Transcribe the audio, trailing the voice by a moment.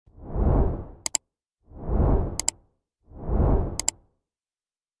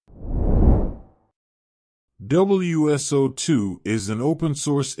WSO2 is an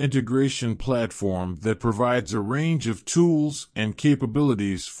open-source integration platform that provides a range of tools and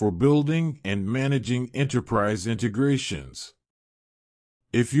capabilities for building and managing enterprise integrations.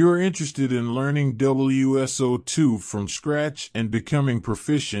 If you're interested in learning WSO2 from scratch and becoming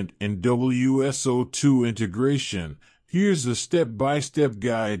proficient in WSO2 integration, here's a step-by-step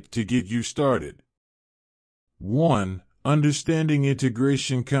guide to get you started. 1. Understanding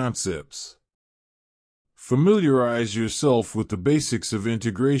integration concepts. Familiarize yourself with the basics of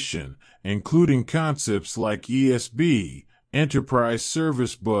integration, including concepts like ESB, Enterprise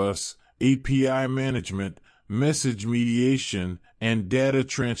Service Bus, API Management, Message Mediation, and Data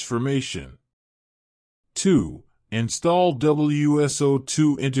Transformation. 2. Install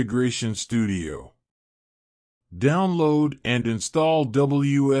WSO2 Integration Studio. Download and install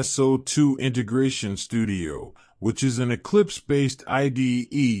WSO2 Integration Studio, which is an Eclipse-based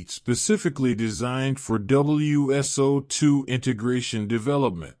IDE specifically designed for WSO2 integration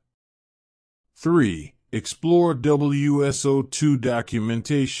development. 3. Explore WSO2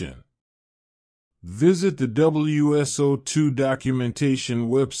 documentation. Visit the WSO2 documentation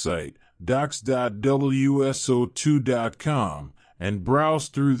website, docs.wso2.com, and browse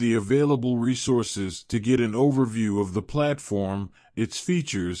through the available resources to get an overview of the platform, its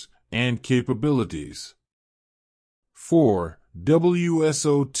features, and capabilities. 4.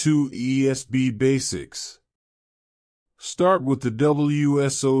 WSO2 ESB Basics. Start with the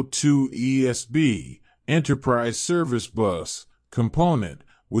WSO2 ESB, Enterprise Service Bus, component,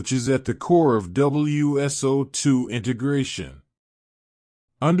 which is at the core of WSO2 integration.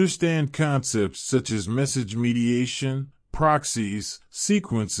 Understand concepts such as message mediation, proxies,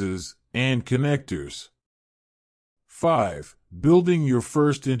 sequences, and connectors. 5. Building your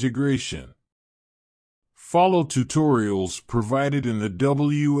first integration. Follow tutorials provided in the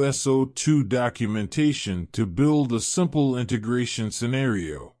WSO2 documentation to build a simple integration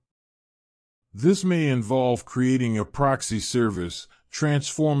scenario. This may involve creating a proxy service,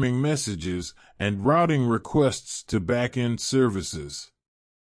 transforming messages, and routing requests to back-end services.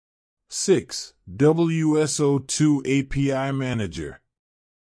 6. WSO2 API Manager.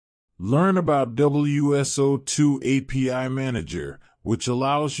 Learn about WSO2 API Manager, which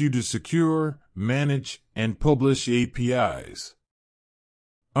allows you to secure, manage, and publish APIs.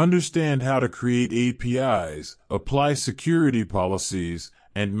 Understand how to create APIs, apply security policies,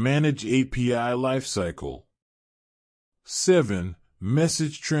 and manage API lifecycle. 7.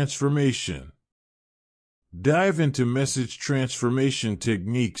 Message transformation. Dive into message transformation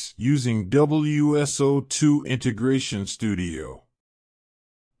techniques using WSO2 Integration Studio.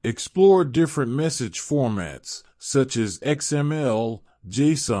 Explore different message formats, such as XML,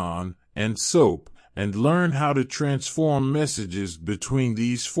 JSON, and SOAP, and learn how to transform messages between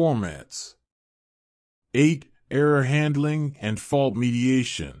these formats. 8. Error handling and fault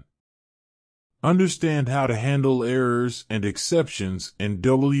mediation. Understand how to handle errors and exceptions in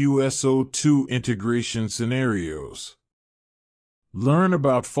WSO2 integration scenarios. Learn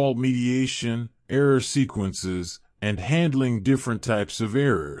about fault mediation, error sequences, and handling different types of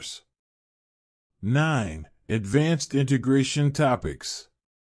errors. 9. Advanced integration topics.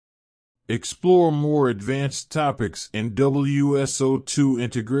 Explore more advanced topics in WSO2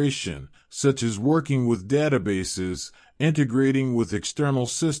 integration, such as working with databases, integrating with external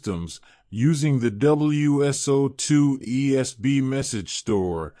systems, using the WSO2 ESB message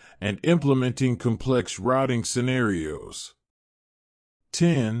store, and implementing complex routing scenarios.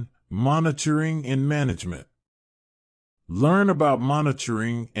 10. Monitoring and management. Learn about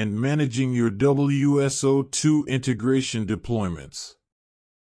monitoring and managing your WSO2 integration deployments.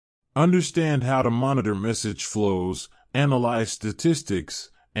 Understand how to monitor message flows, analyze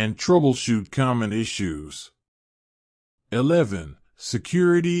statistics, and troubleshoot common issues. 11.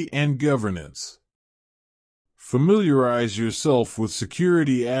 Security and governance. Familiarize yourself with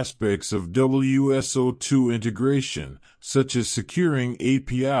security aspects of WSO2 integration, such as securing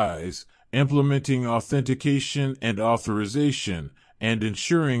APIs, implementing authentication and authorization, and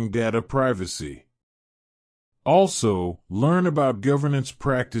ensuring data privacy. Also, learn about governance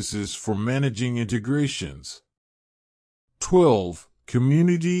practices for managing integrations. 12.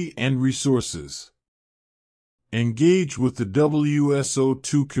 Community and resources. Engage with the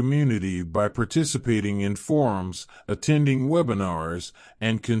WSO2 community by participating in forums, attending webinars,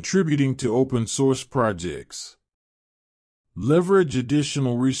 and contributing to open-source projects. Leverage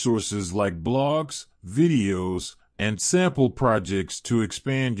additional resources like blogs, videos, and sample projects to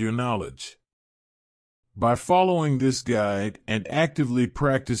expand your knowledge. By following this guide and actively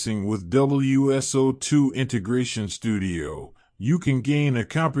practicing with WSO2 Integration Studio, You can gain a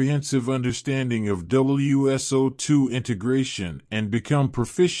comprehensive understanding of WSO2 integration and become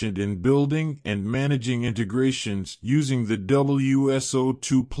proficient in building and managing integrations using the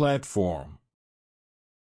WSO2 platform.